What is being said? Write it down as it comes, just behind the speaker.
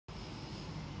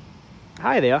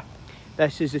Hi there,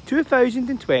 this is a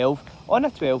 2012 on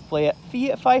a 12 plate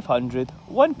Fiat 500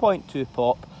 1.2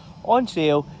 pop on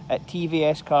sale at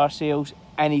TVS Car Sales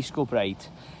in East Kilbride.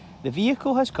 The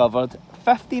vehicle has covered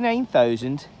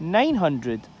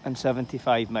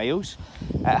 59,975 miles.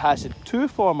 It has 2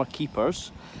 former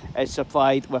keepers. It's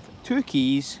supplied with 2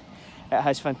 keys. It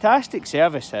has fantastic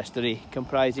service history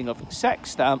comprising of 6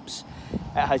 stamps.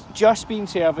 It has just been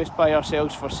serviced by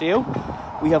ourselves for sale.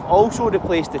 We have also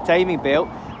replaced the timing belt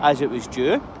as it was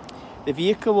due. The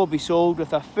vehicle will be sold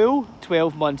with a full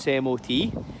 12 months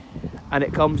MOT, and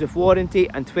it comes with warranty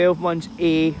and 12 months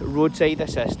A roadside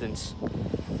assistance.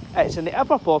 It's in the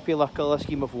ever popular colour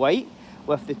scheme of white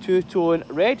with the 2-tone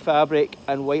red fabric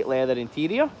and white leather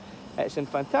interior. It's in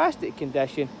fantastic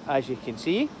condition, as you can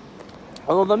see,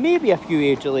 although there may be a few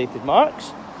age related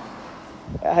marks.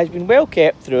 It has been well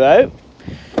kept throughout.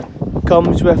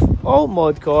 Comes with all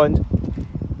mod cons,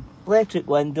 electric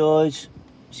windows,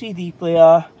 CD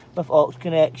player with aux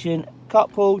connection,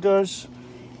 cup holders.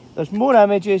 There's more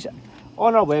images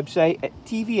on our website at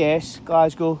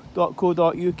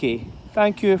tvsglasgow.co.uk.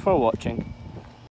 Thank you for watching.